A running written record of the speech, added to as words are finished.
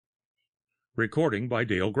Recording by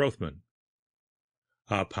Dale Grothman.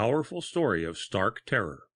 A powerful story of stark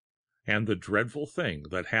terror, and the dreadful thing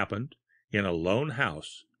that happened in a lone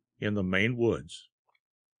house in the Maine woods.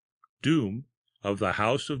 Doom of the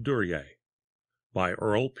House of Duryea by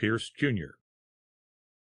Earl Peirce, Jr.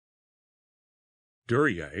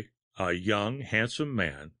 Duryea, a young, handsome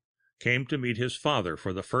man, came to meet his father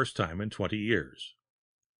for the first time in 20 years.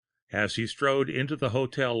 As he strode into the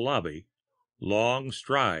hotel lobby, long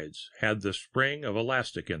strides had the spring of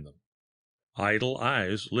elastic in them. Idle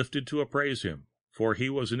eyes lifted to appraise him, for he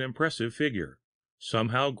was an impressive figure,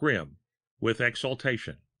 somehow grim with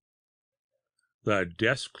exultation. The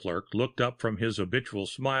desk clerk looked up from his habitual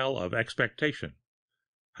smile of expectation.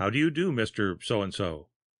 "How do you do, Mr. So-and-so?"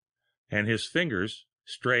 And his fingers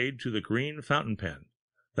strayed to the green fountain pen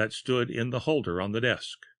that stood in the holder on the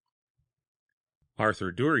desk.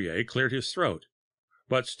 Arthur Duryea cleared his throat,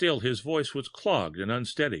 but still his voice was clogged and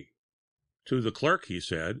unsteady. To the clerk he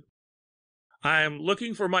said, "I'm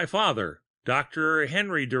looking for my father, Dr.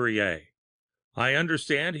 Henry Duryea. I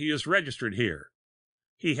understand he is registered here.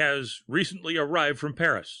 He has recently arrived from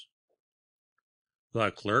Paris."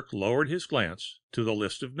 The clerk lowered his glance to the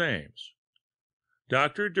list of names.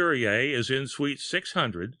 "Dr. Duryea is in suite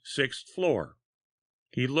 600, 6th floor."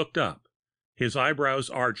 He looked up, his eyebrows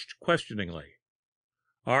arched questioningly.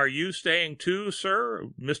 "Are you staying too,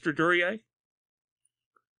 sir, Mr. Duryea?"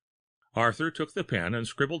 Arthur took the pen and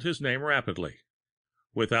scribbled his name rapidly.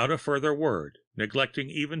 Without a further word,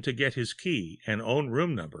 neglecting even to get his key and own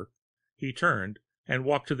room number, he turned and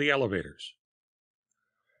walked to the elevators.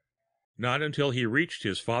 Not until he reached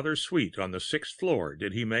his father's suite on the 6th floor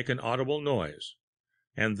did he make an audible noise,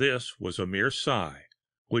 and this was a mere sigh,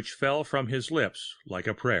 which fell from his lips like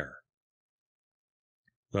a prayer.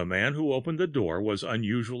 The man who opened the door was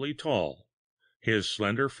unusually tall, his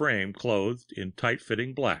slender frame clothed in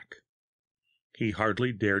tight-fitting black. He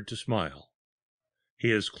hardly dared to smile.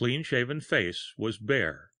 His clean-shaven face was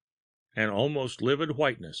bare, an almost livid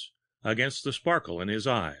whiteness against the sparkle in his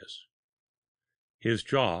eyes. His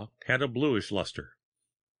jaw had a bluish luster.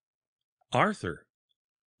 "Arthur!"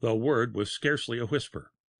 The word was scarcely a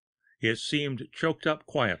whisper. It seemed choked up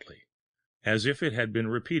quietly, as if it had been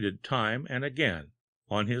repeated time and again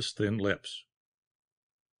on his thin lips.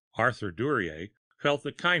 Arthur Duryea felt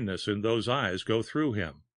the kindness in those eyes go through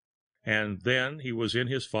him, and then he was in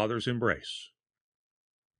his father's embrace.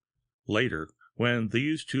 Later, when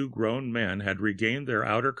these two grown men had regained their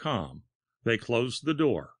outer calm, they closed the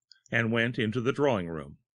door and went into the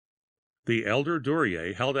drawing-room. The elder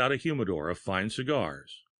Duryea held out a humidor of fine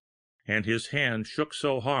cigars, and his hand shook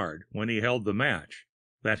so hard when he held the match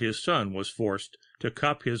that his son was forced to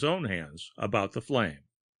cup his own hands about the flame.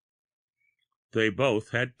 They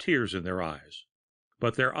both had tears in their eyes,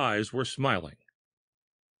 but their eyes were smiling.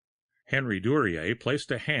 Henry Duryea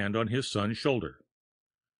placed a hand on his son's shoulder.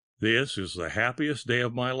 "This is the happiest day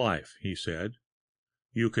of my life," he said.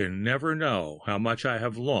 "You can never know how much I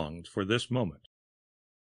have longed for this moment."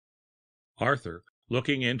 Arthur,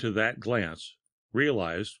 looking into that glance,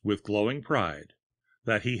 realized with glowing pride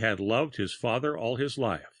that he had loved his father all his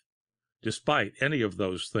life, despite any of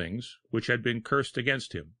those things which had been cursed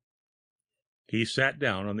against him. He sat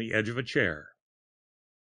down on the edge of a chair.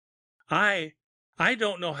 I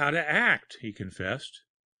don't know how to act," he confessed.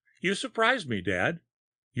 "You surprise me, Dad.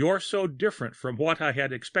 You're so different from what I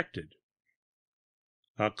had expected."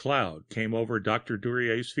 A cloud came over Dr.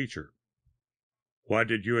 Duryea's feature. "What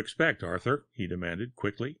did you expect, Arthur?" he demanded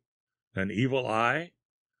quickly. "An evil eye?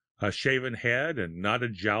 A shaven head and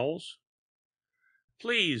knotted jowls?"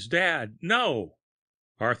 "Please, Dad, no!"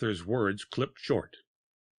 Arthur's words clipped short.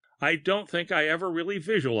 "I don't think I ever really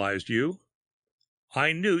visualized you.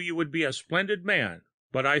 I knew you would be a splendid man,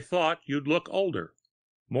 but I thought you'd look older,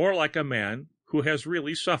 more like a man who has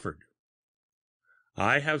really suffered.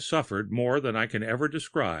 I have suffered more than I can ever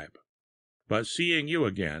describe, but seeing you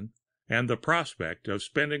again, and the prospect of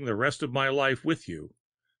spending the rest of my life with you,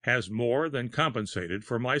 has more than compensated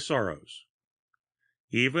for my sorrows.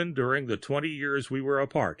 Even during the 20 years we were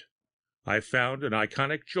apart, I found an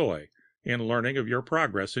iconic joy in learning of your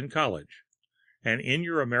progress in college, and in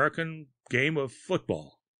your American game of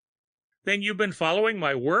football." "Then you've been following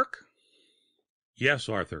my work?" "Yes,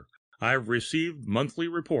 Arthur. I've received monthly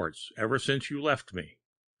reports ever since you left me.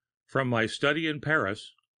 From my study in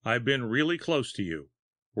Paris, I've been really close to you,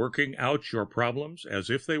 working out your problems as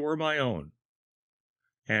if they were my own.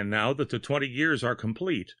 And now that the 20 years are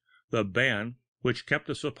complete, the ban which kept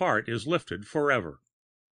us apart is lifted forever.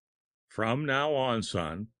 From now on,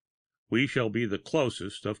 son, we shall be the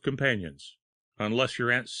closest of companions, unless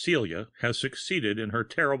your Aunt Celia has succeeded in her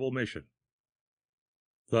terrible mission."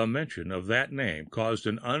 The mention of that name caused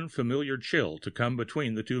an unfamiliar chill to come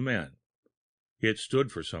between the two men. It stood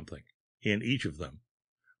for something, in each of them,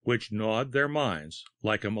 which gnawed their minds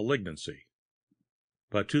like a malignancy.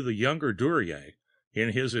 But to the younger Duryea,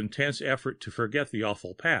 in his intense effort to forget the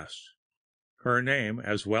awful past, her name,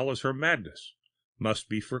 as well as her madness, must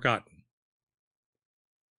be forgotten.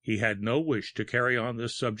 He had no wish to carry on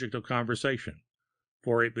this subject of conversation,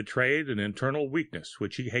 for it betrayed an internal weakness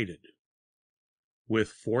which he hated. With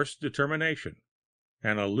forced determination,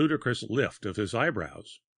 and a ludicrous lift of his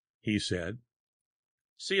eyebrows, he said,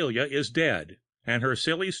 "Celia is dead, and her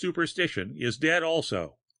silly superstition is dead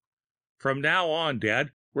also. From now on,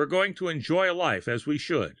 Dad, we're going to enjoy life as we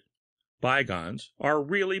should. Bygones are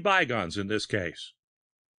really bygones in this case."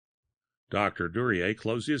 Dr. Duryea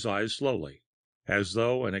closed his eyes slowly, as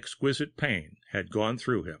though an exquisite pain had gone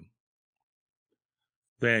through him.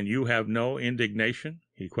 "Then you have no indignation?"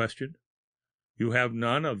 he questioned. "You have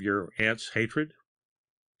none of your aunt's hatred?"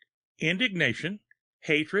 "Indignation?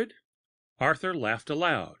 Hatred?" Arthur laughed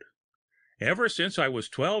aloud. "Ever since I was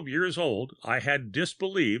 12 years old, I had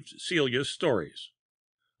disbelieved Celia's stories.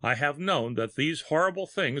 I have known that these horrible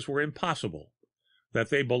things were impossible, that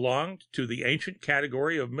they belonged to the ancient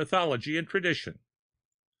category of mythology and tradition.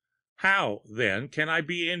 How, then, can I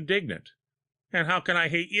be indignant? And how can I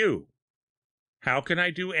hate you? How can I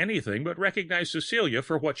do anything but recognize Cecilia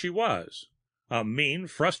for what she was? A mean,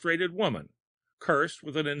 frustrated woman, cursed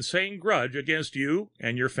with an insane grudge against you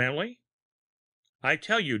and your family? I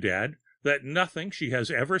tell you, Dad, that nothing she has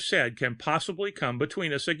ever said can possibly come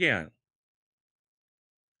between us again."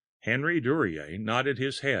 Henry Duryea nodded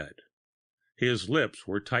his head. His lips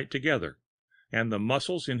were tight together, and the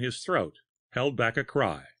muscles in his throat held back a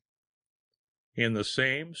cry. In the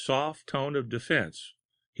same soft tone of defense,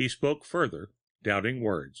 he spoke further, doubting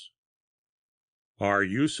words. "Are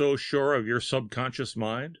you so sure of your subconscious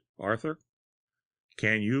mind, Arthur?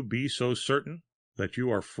 Can you be so certain that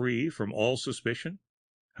you are free from all suspicion,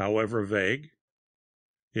 however vague?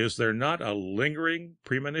 Is there not a lingering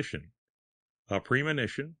premonition, a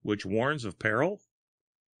premonition which warns of peril?"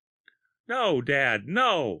 "No, Dad,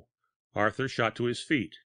 no!" Arthur shot to his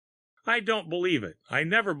feet. "I don't believe it. I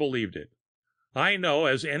never believed it. I know,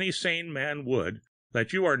 as any sane man would,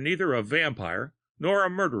 that you are neither a vampire nor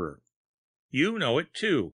a murderer. You know it,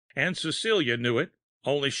 too, and Cecilia knew it,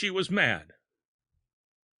 only she was mad."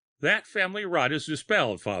 "That family rot is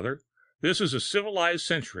dispelled, Father. This is a civilized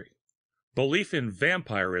century. Belief in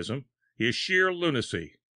vampirism is sheer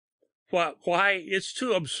lunacy. Why, it's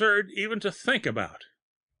too absurd even to think about."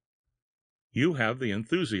 "You have the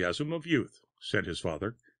enthusiasm of youth," said his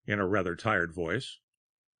father, in a rather tired voice.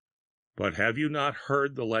 "But have you not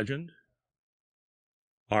heard the legend?"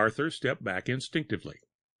 Arthur stepped back instinctively.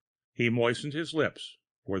 He moistened his lips,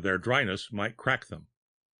 for their dryness might crack them.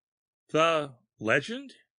 "The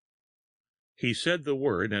legend?" He said the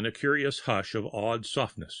word in a curious hush of awed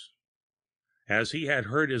softness, as he had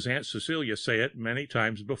heard his Aunt Cecilia say it many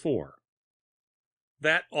times before.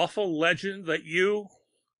 "That awful legend that you—"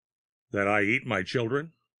 "That I eat my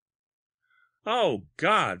children?" "Oh,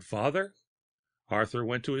 God, Father!" Arthur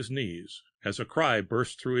went to his knees, as a cry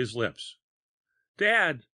burst through his lips.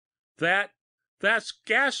 "Dad, that's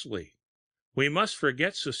ghastly! We must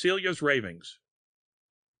forget Cecilia's ravings."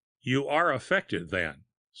 "You are affected, then,"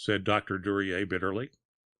 said Dr. Duryea bitterly.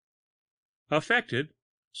 "Affected?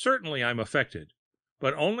 Certainly I'm affected,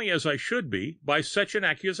 but only as I should be by such an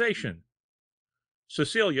accusation.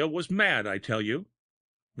 Cecilia was mad, I tell you.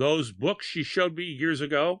 Those books she showed me years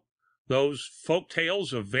ago, those folk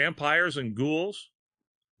tales of vampires and ghouls,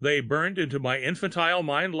 they burned into my infantile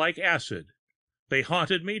mind like acid. They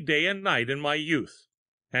haunted me day and night in my youth,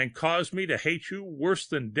 and caused me to hate you worse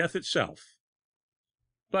than death itself.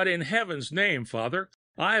 But in heaven's name, Father,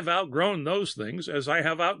 I've outgrown those things as I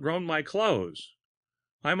have outgrown my clothes.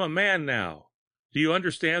 I'm a man now. Do you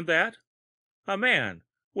understand that? A man,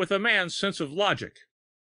 with a man's sense of logic."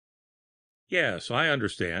 "Yes, I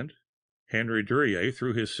understand." Henry Duryea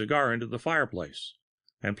threw his cigar into the fireplace,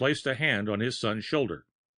 and placed a hand on his son's shoulder.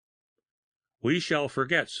 "We shall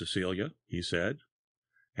forget Cecilia," he said.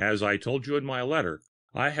 "As I told you in my letter,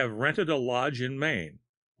 I have rented a lodge in Maine,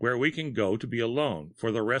 where we can go to be alone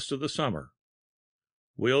for the rest of the summer.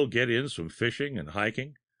 We'll get in some fishing and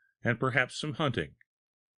hiking, and perhaps some hunting.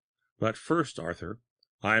 But first, Arthur,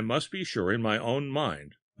 I must be sure in my own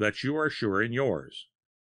mind that you are sure in yours.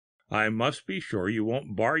 I must be sure you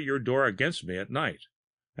won't bar your door against me at night,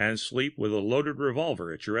 and sleep with a loaded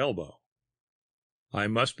revolver at your elbow. I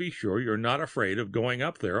must be sure you're not afraid of going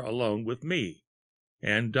up there alone with me,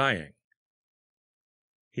 and dying."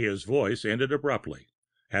 His voice ended abruptly,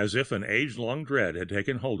 as if an age-long dread had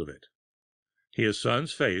taken hold of it. His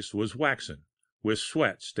son's face was waxen, with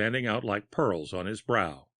sweat standing out like pearls on his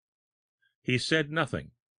brow. He said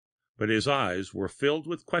nothing, but his eyes were filled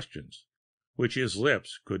with questions which his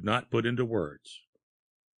lips could not put into words.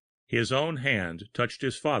 His own hand touched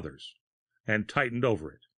his father's, and tightened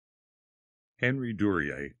over it. Henry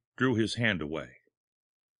Duryea drew his hand away.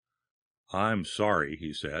 "I'm sorry,"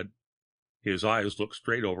 he said. His eyes looked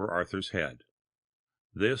straight over Arthur's head.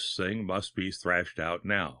 "This thing must be thrashed out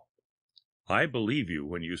now. I believe you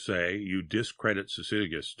when you say you discredit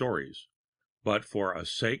Cecilia's stories, but for a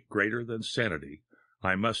sake greater than sanity,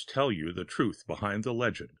 I must tell you the truth behind the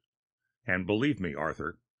legend. And believe me,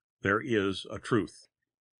 Arthur, there is a truth."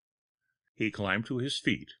 He climbed to his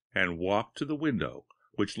feet and walked to the window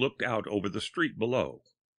which looked out over the street below.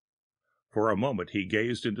 For a moment he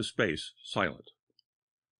gazed into space, silent.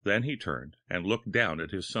 Then he turned and looked down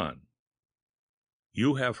at his son.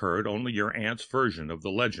 "You have heard only your aunt's version of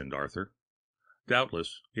the legend, Arthur.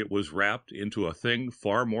 Doubtless it was wrapped into a thing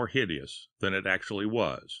far more hideous than it actually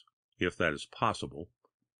was, if that is possible.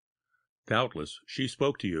 Doubtless she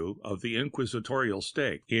spoke to you of the inquisitorial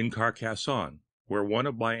stake in Carcassonne, where one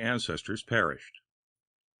of my ancestors perished.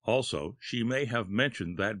 Also, she may have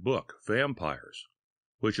mentioned that book, Vampires,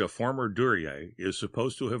 which a former Duryea is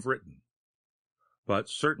supposed to have written. But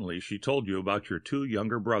certainly she told you about your two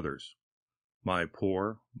younger brothers, my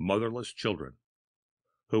poor, motherless children,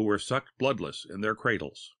 who were sucked bloodless in their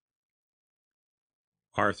cradles."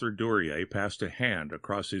 Arthur Duryea passed a hand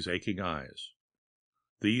across his aching eyes.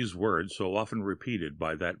 These words, so often repeated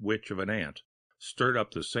by that witch of an aunt, stirred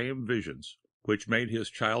up the same visions which made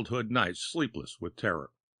his childhood nights sleepless with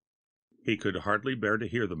terror. He could hardly bear to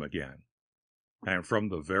hear them again, and from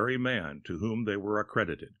the very man to whom they were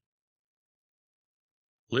accredited.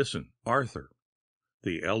 "Listen, Arthur,"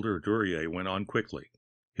 the elder Duryea went on quickly,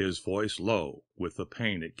 his voice low with the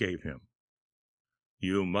pain it gave him.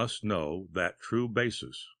 "You must know that true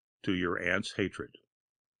basis to your aunt's hatred.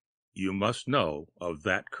 You must know of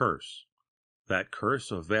that curse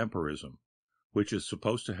of vampirism, which is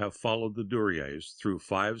supposed to have followed the Duryeas through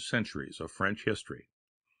 5 centuries of French history,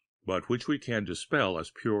 but which we can dispel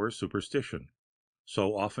as pure superstition,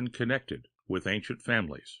 so often connected with ancient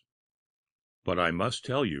families. But I must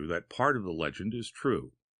tell you that part of the legend is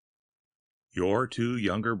true. Your 2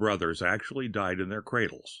 younger brothers actually died in their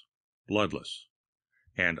cradles, bloodless,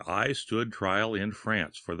 and I stood trial in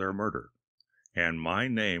France for their murder, and my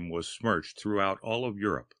name was smirched throughout all of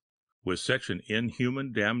Europe with such an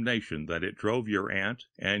inhuman damnation that it drove your aunt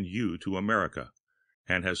and you to America,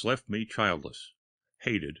 and has left me childless,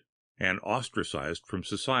 hated, and ostracized from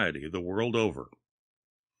society the world over.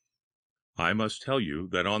 I must tell you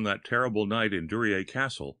that on that terrible night in Duryea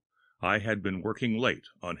Castle I had been working late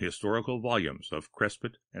on historical volumes of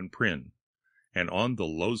Crespet and Prynne, and on the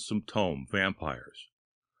loathsome tome Vampires.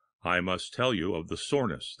 I must tell you of the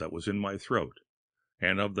soreness that was in my throat,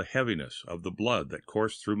 and of the heaviness of the blood that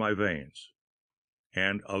coursed through my veins,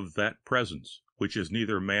 and of that presence which is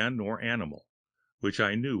neither man nor animal, which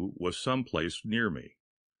I knew was some place near me,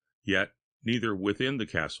 yet neither within the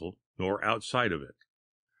castle nor outside of it,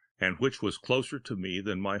 and which was closer to me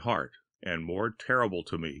than my heart, and more terrible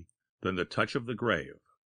to me than the touch of the grave.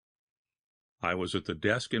 I was at the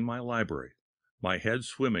desk in my library, my head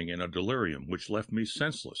swimming in a delirium which left me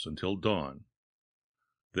senseless until dawn.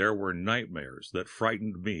 There were nightmares that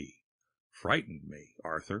frightened me,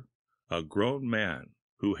 Arthur, a grown man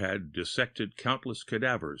who had dissected countless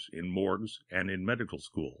cadavers in morgues and in medical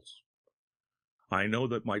schools. I know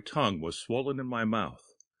that my tongue was swollen in my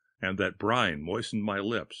mouth, and that brine moistened my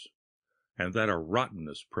lips, and that a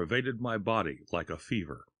rottenness pervaded my body like a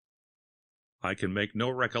fever. I can make no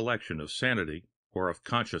recollection of sanity or of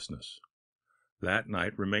consciousness. That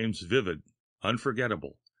night remains vivid,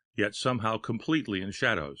 unforgettable, yet somehow completely in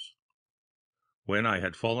shadows. When I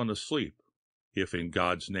had fallen asleep, if in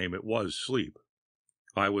God's name it was sleep,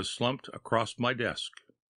 I was slumped across my desk.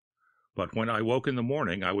 But when I woke in the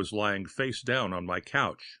morning, I was lying face down on my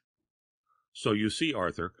couch. So you see,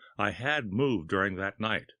 Arthur, I had moved during that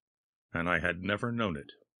night, and I had never known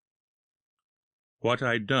it. What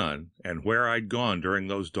I'd done and where I'd gone during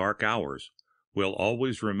those dark hours will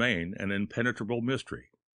always remain an impenetrable mystery.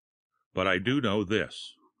 But I do know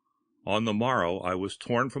this. On the morrow I was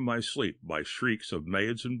torn from my sleep by shrieks of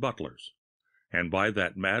maids and butlers, and by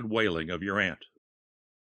that mad wailing of your aunt.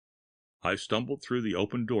 I stumbled through the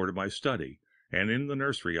open door to my study, and in the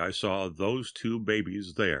nursery I saw those 2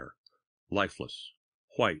 babies there, lifeless,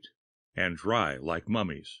 white, and dry like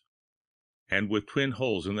mummies, and with twin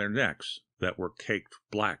holes in their necks that were caked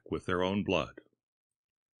black with their own blood.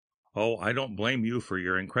 Oh, I don't blame you for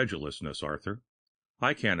your incredulousness, Arthur.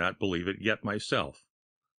 I cannot believe it yet myself,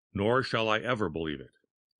 nor shall I ever believe it.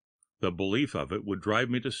 The belief of it would drive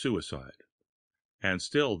me to suicide, and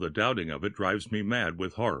still the doubting of it drives me mad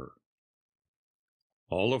with horror.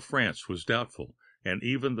 All of France was doubtful, and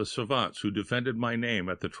even the savants who defended my name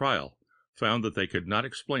at the trial found that they could not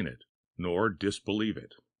explain it, nor disbelieve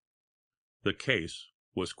it. The case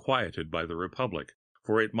was quieted by the Republic,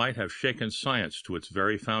 for it might have shaken science to its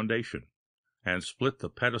very foundation, and split the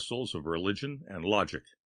pedestals of religion and logic.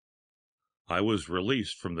 I was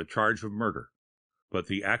released from the charge of murder, but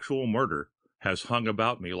the actual murder has hung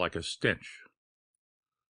about me like a stench.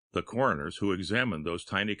 The coroners who examined those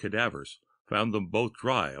tiny cadavers found them both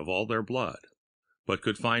dry of all their blood, but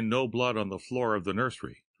could find no blood on the floor of the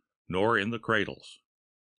nursery, nor in the cradles.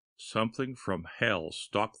 Something from hell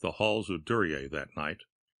stalked the halls of Duryea that night,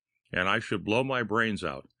 and I should blow my brains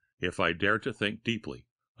out if I dared to think deeply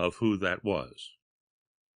of who that was.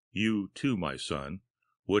 You, too, my son,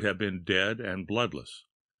 would have been dead and bloodless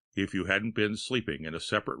if you hadn't been sleeping in a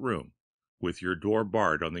separate room with your door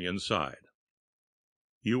barred on the inside.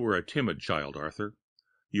 You were a timid child, Arthur.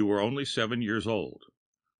 You were only 7 years old,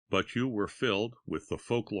 but you were filled with the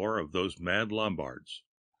folklore of those mad Lombards,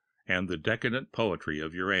 and the decadent poetry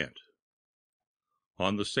of your aunt.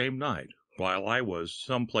 On the same night, while I was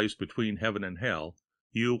some place between heaven and hell,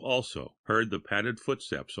 you also heard the padded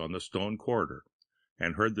footsteps on the stone corridor,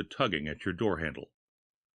 and heard the tugging at your door handle.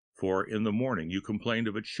 For in the morning you complained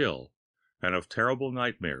of a chill, and of terrible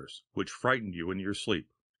nightmares which frightened you in your sleep.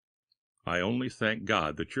 I only thank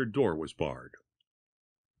God that your door was barred.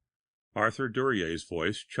 Arthur Duryea's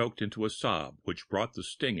voice choked into a sob which brought the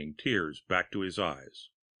stinging tears back to his eyes.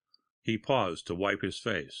 He paused to wipe his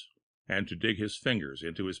face, and to dig his fingers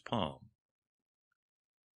into his palm.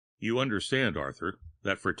 You understand, Arthur,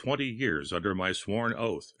 that for 20 years under my sworn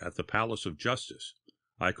oath at the Palace of Justice,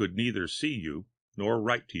 I could neither see you nor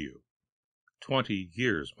write to you. 20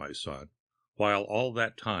 years, my son, while all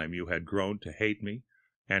that time you had grown to hate me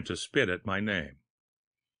and to spit at my name.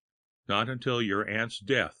 Not until your aunt's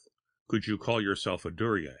death could you call yourself a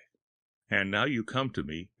Duryea, and now you come to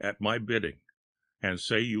me at my bidding, and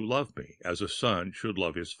say you love me as a son should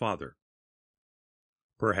love his father.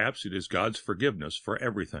 Perhaps it is God's forgiveness for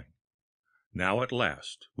everything. Now at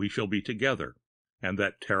last we shall be together, and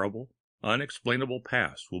that terrible, unexplainable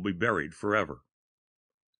past will be buried forever.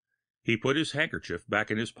 He put his handkerchief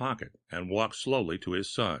back in his pocket and walked slowly to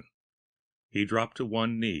his son. He dropped to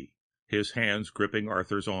one knee, his hands gripping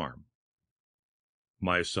Arthur's arm.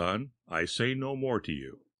 My son, I say no more to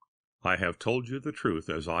you. I have told you the truth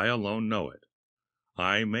as I alone know it.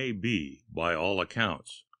 I may be, by all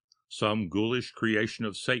accounts, some ghoulish creation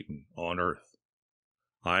of Satan on earth.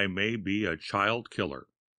 I may be a child killer,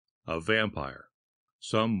 a vampire,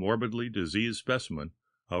 some morbidly diseased specimen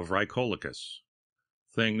of Rhycolicus,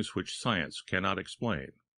 things which science cannot explain.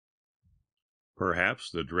 Perhaps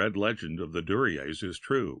the dread legend of the Duryeas is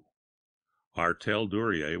true. Artel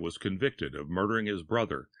Duryea was convicted of murdering his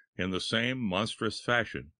brother in the same monstrous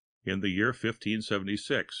fashion in the year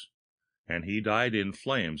 1576, and he died in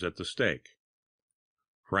flames at the stake.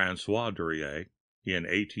 Francois Duryea, in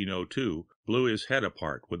 1802, blew his head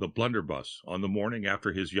apart with a blunderbuss on the morning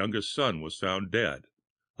after his youngest son was found dead,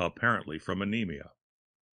 apparently from anemia.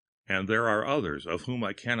 And there are others of whom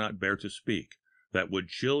I cannot bear to speak, that would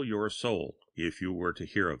chill your soul if you were to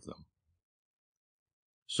hear of them.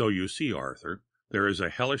 So you see, Arthur, there is a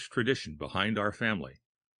hellish tradition behind our family.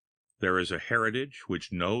 There is a heritage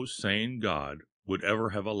which no sane God would ever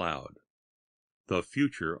have allowed. The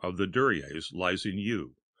future of the Duryeas lies in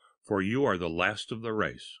you, for you are the last of the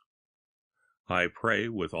race. I pray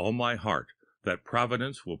with all my heart that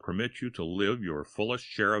Providence will permit you to live your fullest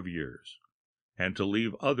share of years, and to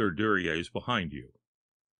leave other Duryeas behind you.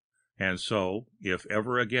 And so, if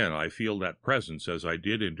ever again I feel that presence as I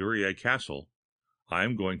did in Duryea Castle, I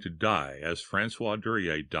am going to die as Francois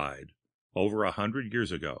Duryea died over 100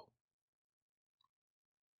 years ago.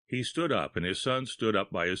 He stood up, and his son stood up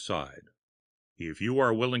by his side. If you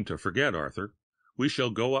are willing to forget, Arthur, we shall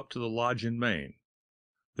go up to the lodge in Maine.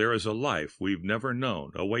 There is a life we've never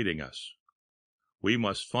known awaiting us. We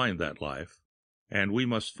must find that life, and we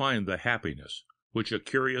must find the happiness which a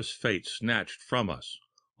curious fate snatched from us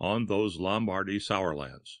on those Lombardy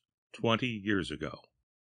sourlands 20 years ago.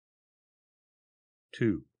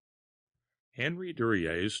 2. Henry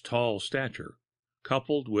Duryea's tall stature,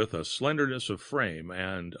 coupled with a slenderness of frame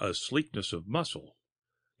and a sleekness of muscle,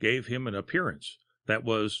 gave him an appearance that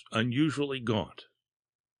was unusually gaunt.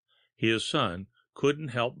 His son couldn't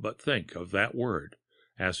help but think of that word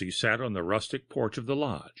as he sat on the rustic porch of the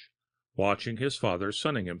lodge, watching his father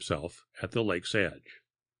sunning himself at the lake's edge.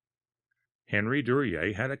 Henry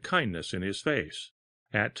Duryea had a kindness in his face,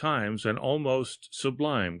 at times an almost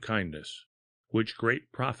sublime kindness, which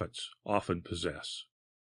great prophets often possess.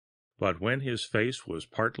 But when his face was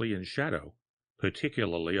partly in shadow,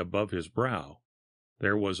 particularly above his brow,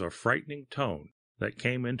 there was a frightening tone that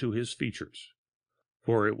came into his features,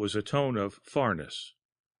 for it was a tone of farness,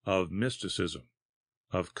 of mysticism,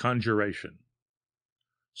 of conjuration.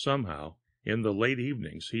 Somehow, in the late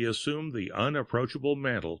evenings, he assumed the unapproachable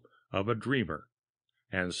mantle of a dreamer,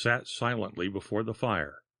 and sat silently before the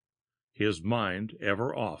fire, his mind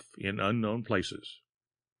ever off in unknown places.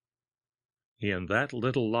 In that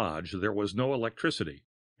little lodge there was no electricity,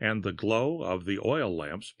 and the glow of the oil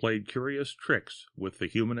lamps played curious tricks with the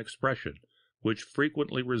human expression, which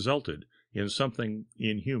frequently resulted in something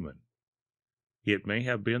inhuman. It may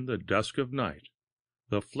have been the dusk of night,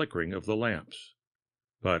 the flickering of the lamps,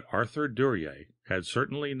 but Arthur Duryea had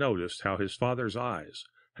certainly noticed how his father's eyes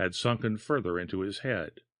had sunken further into his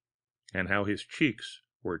head, and how his cheeks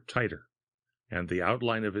were tighter, and the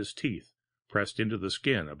outline of his teeth pressed into the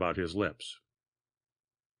skin about his lips.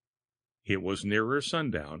 It was nearer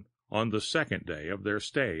sundown on the second day of their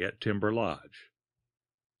stay at Timber Lodge.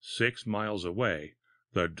 6 miles away,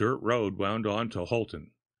 the dirt road wound on to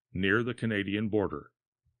Holton, near the Canadian border.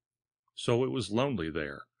 So it was lonely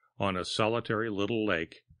there, on a solitary little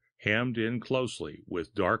lake, hemmed in closely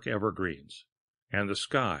with dark evergreens, and the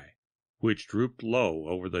sky, which drooped low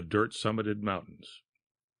over the dirt-summited mountains.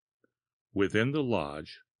 Within the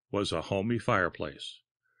lodge was a homey fireplace,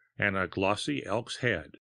 and a glossy elk's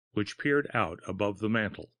head, which peered out above the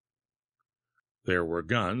mantel. There were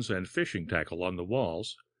guns and fishing tackle on the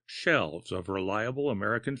walls, shelves of reliable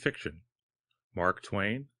American fiction, Mark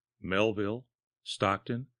Twain, Melville,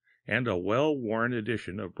 Stockton, and a well-worn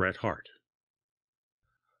edition of Bret Harte.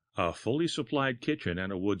 A fully supplied kitchen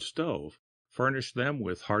and a wood stove furnished them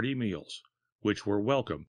with hearty meals, which were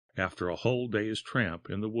welcome after a whole day's tramp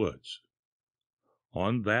in the woods.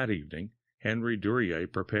 On that evening Henry Duryea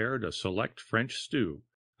prepared a select French stew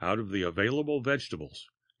out of the available vegetables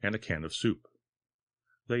and a can of soup.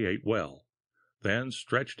 They ate well, then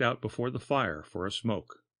stretched out before the fire for a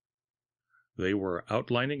smoke. They were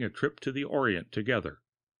outlining a trip to the Orient together,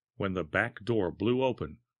 when the back door blew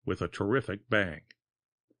open with a terrific bang,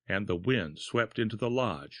 and the wind swept into the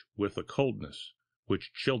lodge with a coldness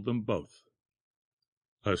which chilled them both.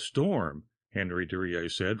 "A storm," Henry Duryea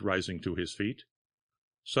said, rising to his feet.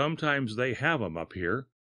 "Sometimes they have 'em up here,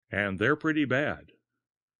 and they're pretty bad.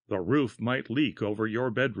 The roof might leak over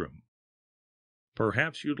your bedroom.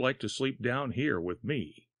 Perhaps you'd like to sleep down here with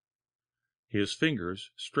me." His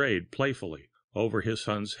fingers strayed playfully over his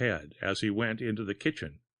son's head as he went into the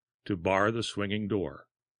kitchen to bar the swinging door.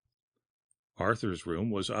 Arthur's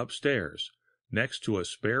room was upstairs, next to a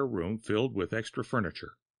spare room filled with extra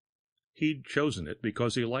furniture. He'd chosen it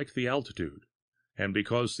because he liked the altitude, and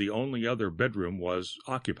because the only other bedroom was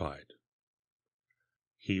occupied.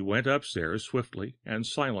 He went upstairs swiftly and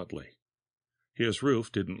silently. His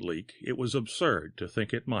roof didn't leak. It was absurd to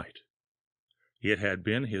think it might. It had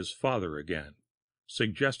been his father again,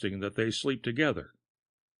 suggesting that they sleep together.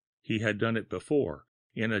 He had done it before,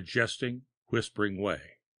 in a jesting, whispering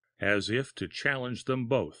way, as if to challenge them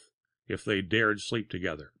both if they dared sleep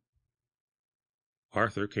together.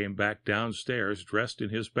 Arthur came back downstairs dressed in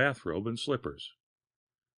his bathrobe and slippers.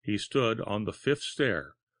 He stood on the 5th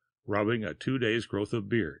stair, rubbing a 2 days' growth of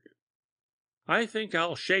beard. "I think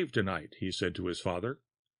I'll shave tonight," he said to his father.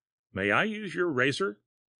 "May I use your razor?"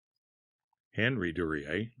 Henry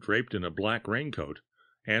Duryea, draped in a black raincoat,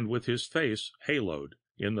 and with his face haloed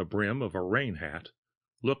in the brim of a rain hat,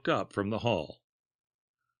 looked up from the hall.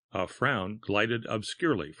 A frown glided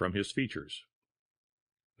obscurely from his features.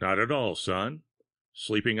 "Not at all, son.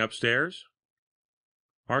 Sleeping upstairs?"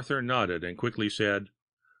 Arthur nodded and quickly said,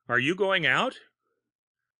 "Are you going out?"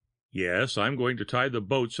 "Yes, I'm going to tie the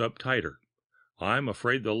boats up tighter. I'm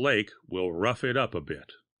afraid the lake will rough it up a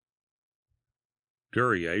bit."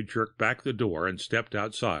 Duryea jerked back the door and stepped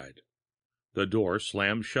outside. The door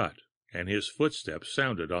slammed shut, and his footsteps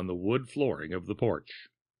sounded on the wood flooring of the porch.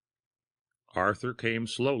 Arthur came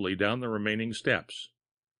slowly down the remaining steps.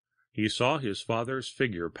 He saw his father's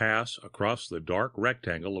figure pass across the dark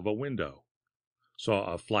rectangle of a window,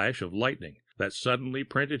 saw a flash of lightning that suddenly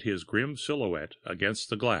printed his grim silhouette against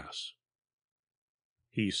the glass.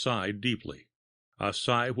 He sighed deeply, a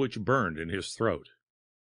sigh which burned in his throat,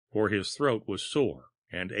 for his throat was sore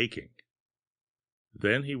and aching.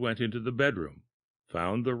 Then he went into the bedroom,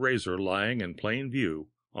 found the razor lying in plain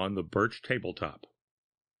view on the birch tabletop.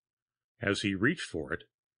 As he reached for it,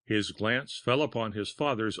 His glance fell upon his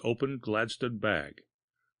father's open Gladstone bag,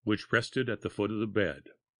 which rested at the foot of the bed.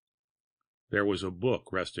 There was a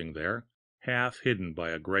book resting there, half hidden by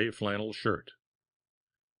a gray flannel shirt.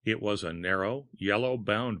 It was a narrow,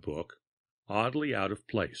 yellow-bound book, oddly out of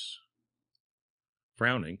place.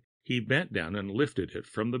 Frowning, he bent down and lifted it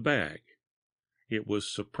from the bag. It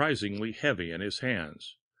was surprisingly heavy in his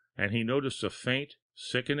hands, and he noticed a faint,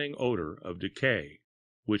 sickening odor of decay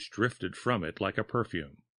which drifted from it like a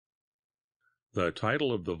perfume. The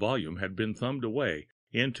title of the volume had been thumbed away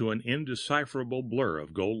into an indecipherable blur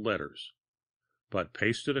of gold letters, but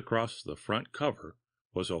pasted across the front cover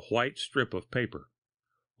was a white strip of paper,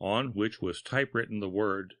 on which was typewritten the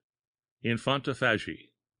word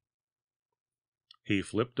Infantophagy. He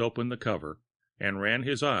flipped open the cover and ran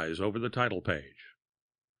his eyes over the title page.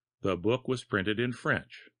 The book was printed in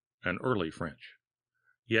French, an early French,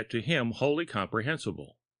 yet to him wholly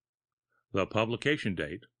comprehensible. The publication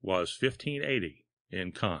date was 1580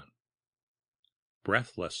 in Caen.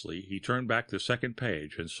 Breathlessly, he turned back the second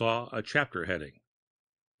page and saw a chapter heading,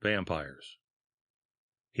 Vampires.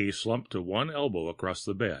 He slumped to one elbow across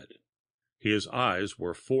the bed. His eyes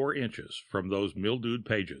were 4 inches from those mildewed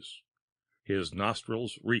pages. His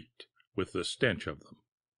nostrils reeked with the stench of them.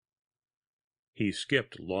 He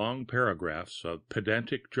skipped long paragraphs of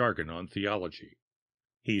pedantic jargon on theology.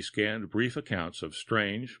 He scanned brief accounts of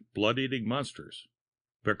strange, blood-eating monsters,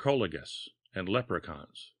 vercolagus, and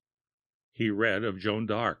leprechauns. He read of Joan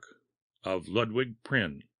d'Arc, of Ludwig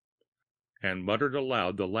Prynne, and muttered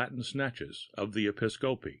aloud the Latin snatches of the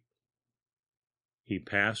Episcopi. He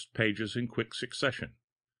passed pages in quick succession,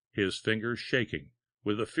 his fingers shaking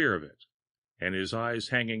with the fear of it, and his eyes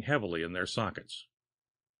hanging heavily in their sockets.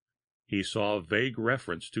 He saw vague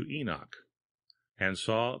reference to Enoch, and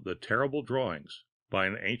saw the terrible drawings by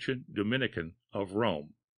an ancient Dominican of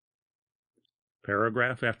Rome.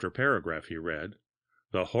 Paragraph after paragraph he read,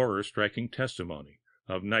 the horror-striking testimony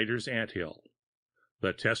of Nider's anthill,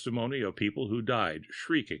 the testimony of people who died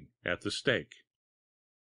shrieking at the stake,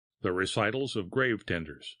 the recitals of grave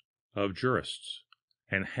tenders, of jurists,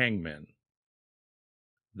 and hangmen.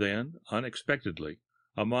 Then, unexpectedly,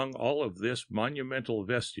 among all of this monumental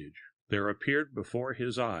vestige, there appeared before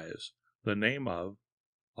his eyes the name of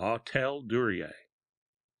Hôtel Duryea,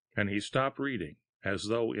 and he stopped reading as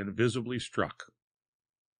though invisibly struck.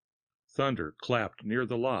 Thunder clapped near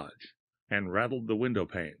the lodge and rattled the window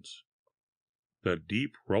panes. The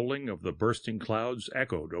deep rolling of the bursting clouds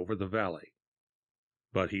echoed over the valley,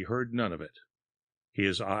 but he heard none of it.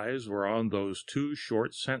 His eyes were on those 2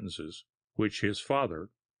 short sentences which his father,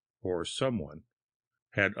 or someone,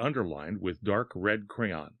 had underlined with dark red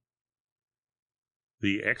crayon.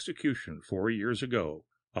 The execution 4 years ago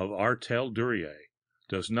of Hôtel Duryea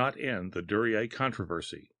does not end the Duryea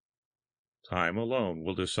controversy. Time alone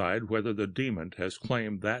will decide whether the demon has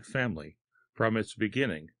claimed that family from its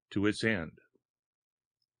beginning to its end.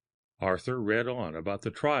 Arthur read on about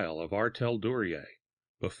the trial of Hôtel Duryea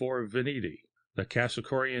before Venedi, the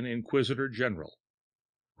Cassacorian Inquisitor General,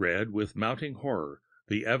 read with mounting horror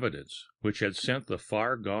the evidence which had sent the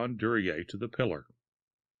far-gone Duryea to the pillar,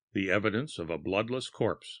 the evidence of a bloodless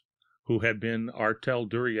corpse who had been Hôtel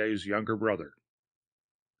Duryea's younger brother.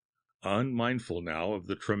 Unmindful now of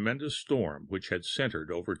the tremendous storm which had centered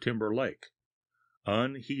over Timber Lake,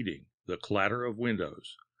 unheeding the clatter of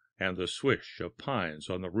windows and the swish of pines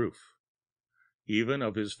on the roof, even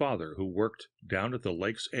of his father who worked down at the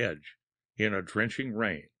lake's edge in a drenching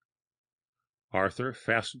rain, Arthur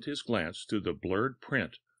fastened his glance to the blurred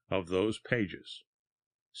print of those pages,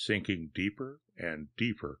 sinking deeper and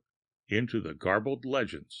deeper into the garbled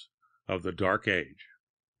legends of the Dark Age.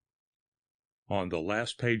 On the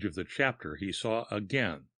last page of the chapter he saw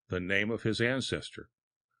again the name of his ancestor,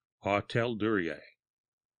 Hôtel Duryea.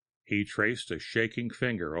 He traced a shaking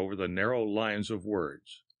finger over the narrow lines of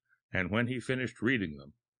words, and when he finished reading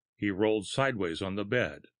them, he rolled sideways on the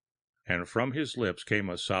bed, and from his lips came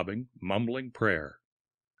a sobbing, mumbling prayer.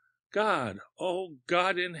 God, oh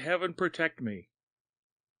God in heaven, protect me!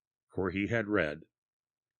 For he had read.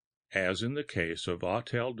 As in the case of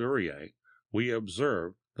Hôtel Duryea, we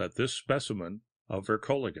observe that this specimen of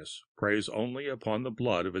vercolagus preys only upon the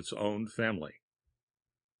blood of its own family.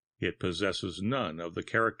 It possesses none of the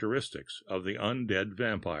characteristics of the undead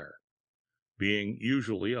vampire, being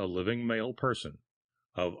usually a living male person,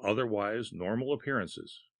 of otherwise normal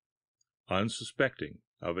appearances, unsuspecting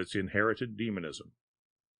of its inherited demonism.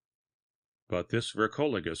 But this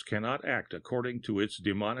vercolagus cannot act according to its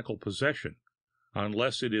demoniacal possession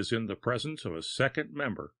unless it is in the presence of a second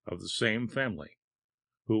member of the same family,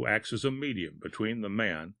 who acts as a medium between the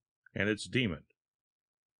man and its demon.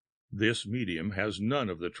 This medium has none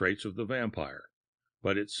of the traits of the vampire,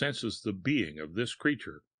 but it senses the being of this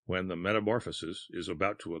creature when the metamorphosis is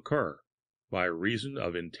about to occur, by reason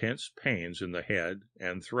of intense pains in the head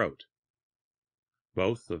and throat.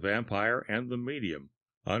 Both the vampire and the medium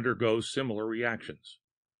undergo similar reactions,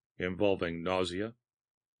 involving nausea,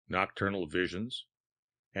 nocturnal visions,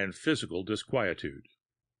 and physical disquietude.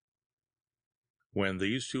 When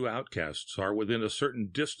these two outcasts are within a certain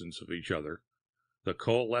distance of each other, the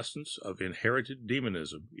coalescence of inherited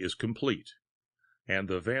demonism is complete, and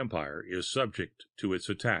the vampire is subject to its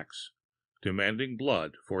attacks, demanding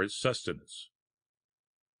blood for its sustenance.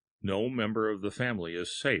 No member of the family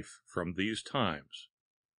is safe from these times,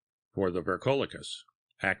 for the Vercolicus,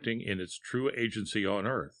 acting in its true agency on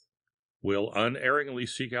earth, will unerringly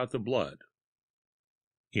seek out the blood.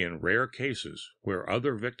 In rare cases where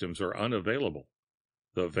other victims are unavailable,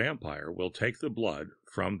 the vampire will take the blood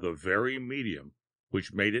from the very medium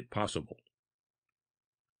which made it possible.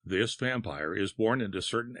 This vampire is born into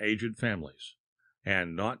certain aged families,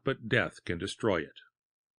 and naught but death can destroy it.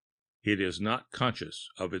 It is not conscious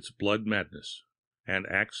of its blood madness, and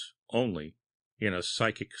acts only in a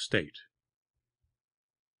psychic state.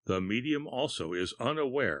 The medium also is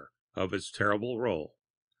unaware of its terrible role,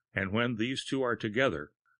 and when these two are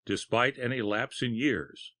together, despite any lapse in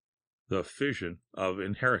years, the fission of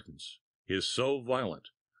inheritance is so violent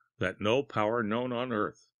that no power known on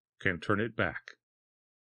earth can turn it back.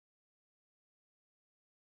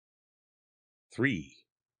 3.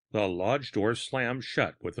 The lodge door slammed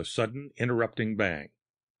shut with a sudden interrupting bang.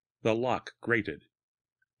 The lock grated,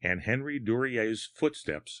 and Henry Duryea's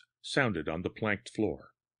footsteps sounded on the planked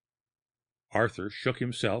floor. Arthur shook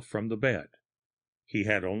himself from the bed. He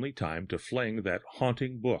had only time to fling that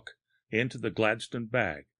haunting book into the Gladstone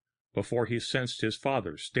bag before he sensed his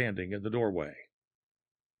father standing in the doorway.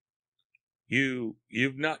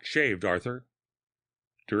 You've not shaved, Arthur."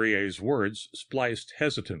 Duryea's words, spliced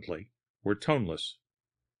hesitantly, were toneless.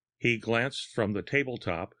 He glanced from the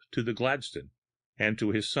tabletop to the Gladstone and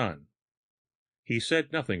to his son. He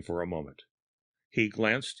said nothing for a moment. He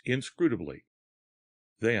glanced inscrutably.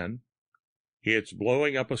 Then, "It's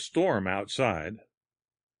blowing up a storm outside."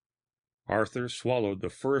 Arthur swallowed the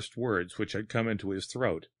first words which had come into his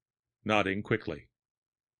throat, nodding quickly.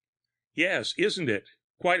 "Yes, isn't it?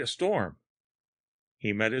 Quite a storm."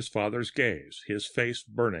 He met his father's gaze, his face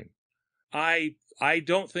burning. I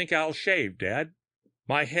don't think I'll shave, Dad.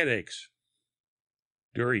 My head aches."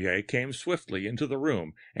 Duryea came swiftly into the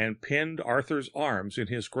room and pinned Arthur's arms in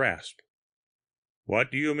his grasp.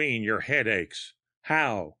 "What do you mean, your head aches?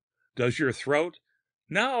 How? Does your throat—"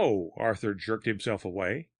 "No!" Arthur jerked himself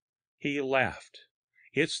away. He laughed.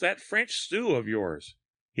 "It's that French stew of yours.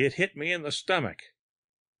 It hit me in the stomach."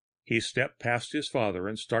 He stepped past his father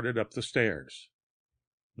and started up the stairs.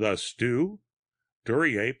 "The stew?"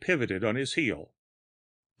 Duryea pivoted on his heel.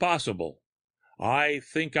 "Possible. I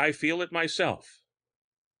think I feel it myself."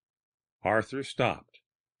 Arthur stopped,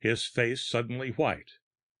 his face suddenly white.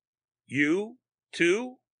 "You,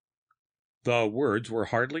 too?" The words were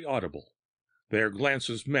hardly audible. Their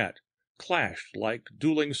glances met, clashed like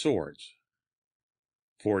dueling swords.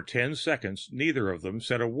 For 10 seconds neither of them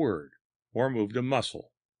said a word or moved a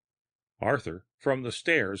muscle. Arthur, from the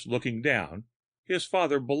stairs, looking down, his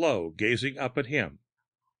father below, gazing up at him.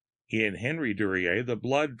 In Henry Duryea the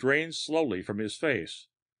blood drained slowly from his face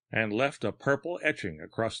and left a purple etching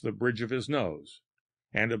across the bridge of his nose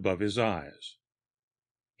and above his eyes.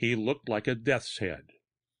 He looked like a death's head.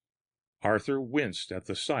 Arthur winced at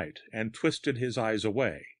the sight and twisted his eyes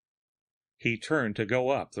away. He turned to go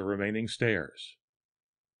up the remaining stairs.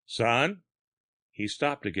 "Son?" He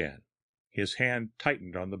stopped again. His hand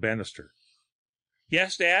tightened on the banister.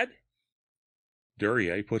 "Yes, Dad?"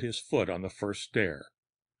 Duryea put his foot on the first stair.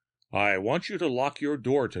 "I want you to lock your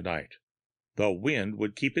door tonight. The wind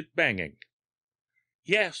would keep it banging."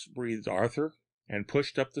 "Yes," breathed Arthur, and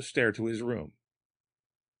pushed up the stair to his room.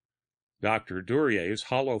 Dr. Duryea's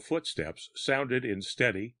hollow footsteps sounded in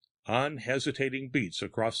steady, unhesitating beats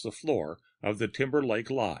across the floor of the Timber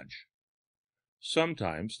Lake Lodge.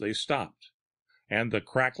 Sometimes they stopped, and the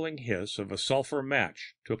crackling hiss of a sulfur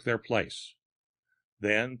match took their place.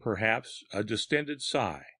 Then, perhaps, a distended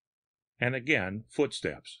sigh, and again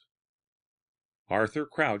footsteps. Arthur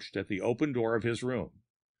crouched at the open door of his room.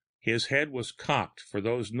 His head was cocked for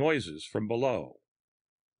those noises from below.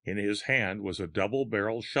 In his hand was a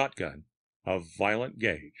double-barreled shotgun of violent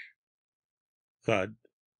gauge. Thud,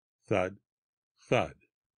 thud, thud.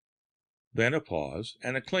 Then a pause,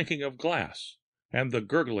 and a clinking of glass, and the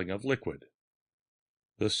gurgling of liquid.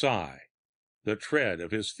 The sigh, the tread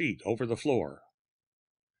of his feet over the floor.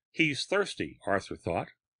 He's thirsty, Arthur thought.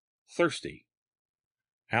 thirsty.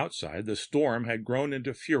 Outside, the storm had grown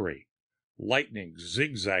into fury. Lightning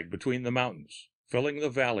zigzagged between the mountains, filling the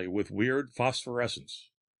valley with weird phosphorescence.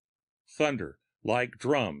 Thunder, like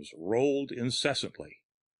drums, rolled incessantly.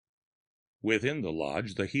 Within the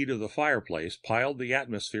lodge, the heat of the fireplace piled the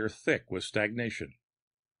atmosphere thick with stagnation.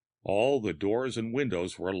 All the doors and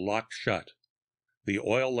windows were locked shut. The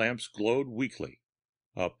oil lamps glowed weakly,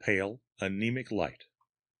 a pale, anemic light.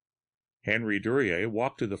 Henry Duryea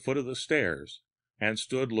walked to the foot of the stairs and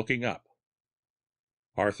stood looking up.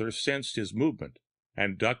 Arthur sensed his movement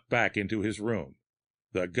and ducked back into his room,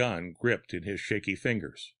 the gun gripped in his shaky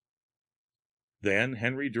fingers. Then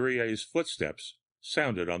Henry Duryea's footsteps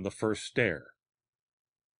sounded on the first stair.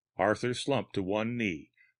 Arthur slumped to one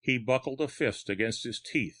knee. He buckled a fist against his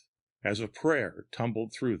teeth as a prayer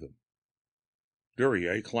tumbled through them.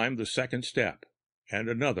 Duryea climbed the second step, and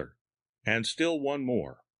another, and still one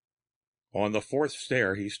more. On the fourth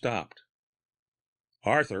stair he stopped.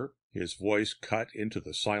 "Arthur," his voice cut into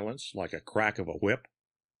the silence like a crack of a whip.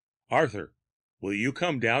 "Arthur, will you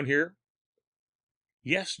come down here?"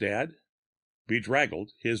 "Yes, Dad."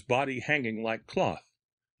 Bedraggled, his body hanging like cloth,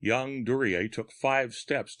 young Duryea took 5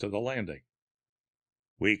 steps to the landing.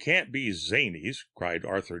 "We can't be zanies," cried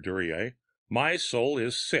Arthur Duryea. "My soul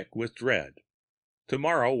is sick with dread.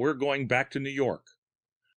 Tomorrow we're going back to New York.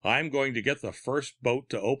 I'm going to get the first boat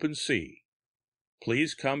to open sea.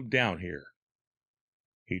 Please come down here."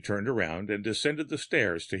 He turned around and descended the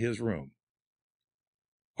stairs to his room.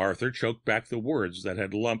 Arthur choked back the words that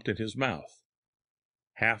had lumped in his mouth.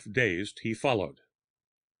 Half dazed, he followed.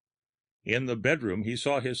 In the bedroom, he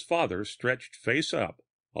saw his father stretched face up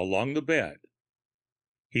along the bed.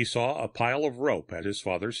 He saw a pile of rope at his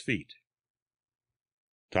father's feet.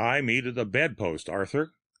 "Tie me to the bedpost,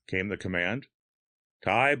 Arthur," came the command.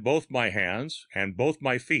 "Tie both my hands and both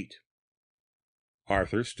my feet."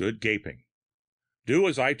 Arthur stood gaping. "Do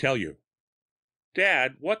as I tell you."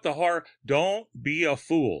 "Dad, what the Don't be a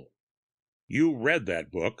fool. You read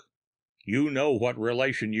that book. You know what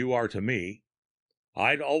relation you are to me.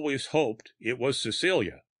 I'd always hoped it was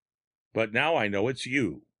Cecilia, but now I know it's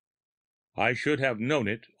you. I should have known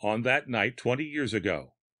it on that night 20 years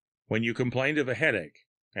ago, when you complained of a headache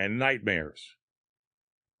and nightmares.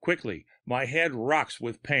 Quickly, my head rocks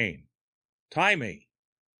with pain. Tie me."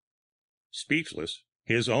 Speechless,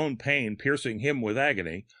 his own pain piercing him with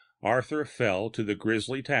agony, Arthur fell to the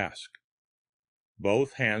grisly task.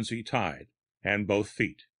 Both hands he tied, and both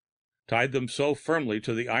feet. Tied them so firmly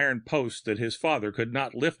to the iron post that his father could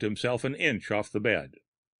not lift himself an inch off the bed.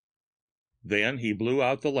 Then he blew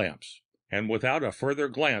out the lamps, and without a further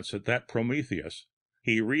glance at that Prometheus,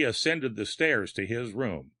 he reascended the stairs to his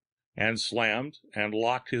room, and slammed and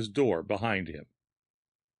locked his door behind him.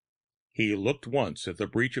 He looked once at the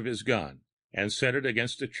breech of his gun, and set it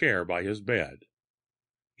against a chair by his bed.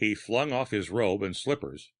 He flung off his robe and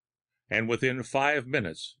slippers, and within 5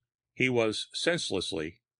 minutes he was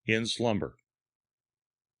senselessly in slumber.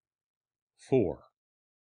 4.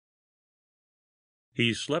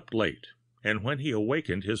 He slept late, and when he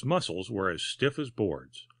awakened his muscles were as stiff as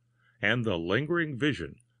boards, and the lingering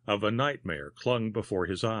vision of a nightmare clung before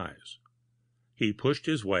his eyes. He pushed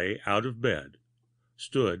his way out of bed,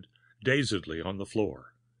 stood dazedly on the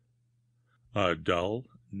floor. A dull,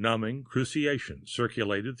 numbing cruciation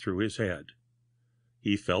circulated through his head.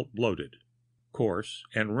 He felt bloated, coarse,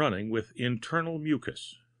 and running with internal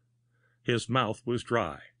mucus. His mouth was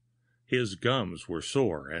dry. His gums were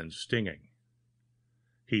sore and stinging.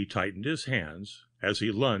 He tightened his hands as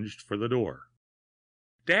he lunged for the door.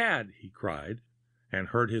 "Dad!" he cried, and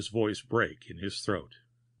heard his voice break in his throat.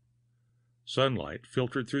 Sunlight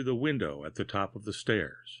filtered through the window at the top of the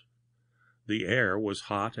stairs. The air was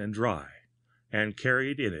hot and dry, and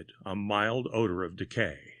carried in it a mild odor of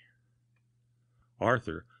decay.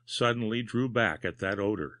 Arthur suddenly drew back at that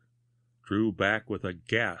odor, drew back with a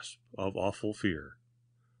gasp of awful fear,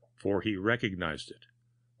 for he recognized it,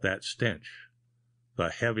 that stench, the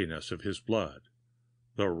heaviness of his blood,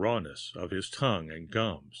 the rawness of his tongue and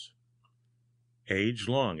gums.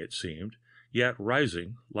 Age-long, it seemed, yet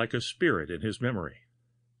rising like a spirit in his memory.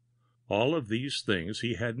 All of these things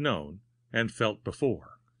he had known and felt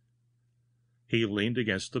before. He leaned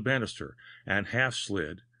against the banister and half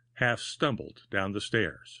slid, half stumbled down the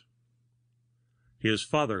stairs. His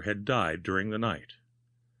father had died during the night.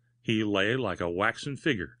 He lay like a waxen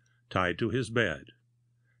figure tied to his bed,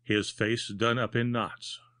 his face done up in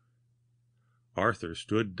knots. Arthur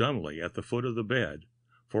stood dumbly at the foot of the bed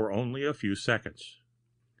for only a few seconds.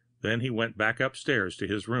 Then he went back upstairs to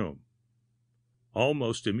his room.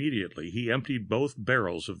 Almost immediately he emptied both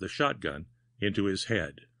barrels of the shotgun into his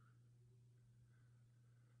head.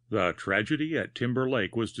 The tragedy at Timber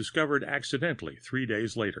Lake was discovered accidentally 3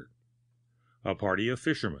 days later. A party of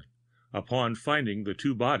fishermen, upon finding the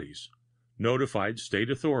two bodies, notified state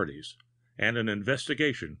authorities, and an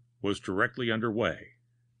investigation was directly under way.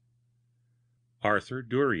 Arthur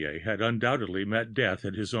Duryea had undoubtedly met death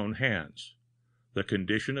at his own hands. The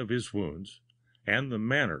condition of his wounds, and the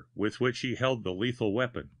manner with which he held the lethal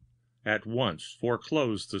weapon, at once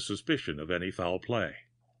foreclosed the suspicion of any foul play.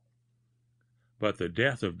 But the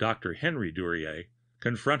death of Dr. Henry Duryea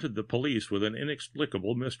confronted the police with an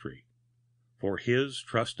inexplicable mystery, for his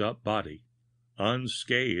trussed-up body,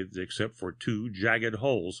 unscathed except for 2 jagged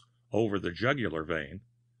holes over the jugular vein,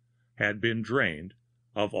 had been drained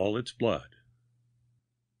of all its blood.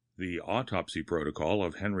 The autopsy protocol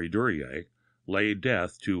of Henry Duryea lay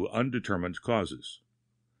death to undetermined causes,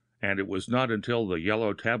 and it was not until the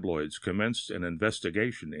yellow tabloids commenced an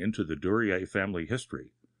investigation into the Duryea family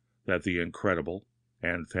history that the incredible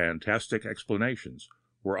and fantastic explanations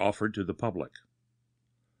were offered to the public.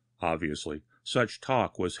 Obviously, such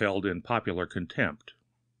talk was held in popular contempt.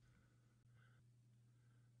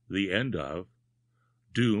 The end of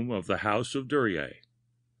Doom of the House of Duryea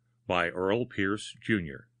by Earl Peirce,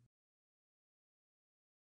 Jr.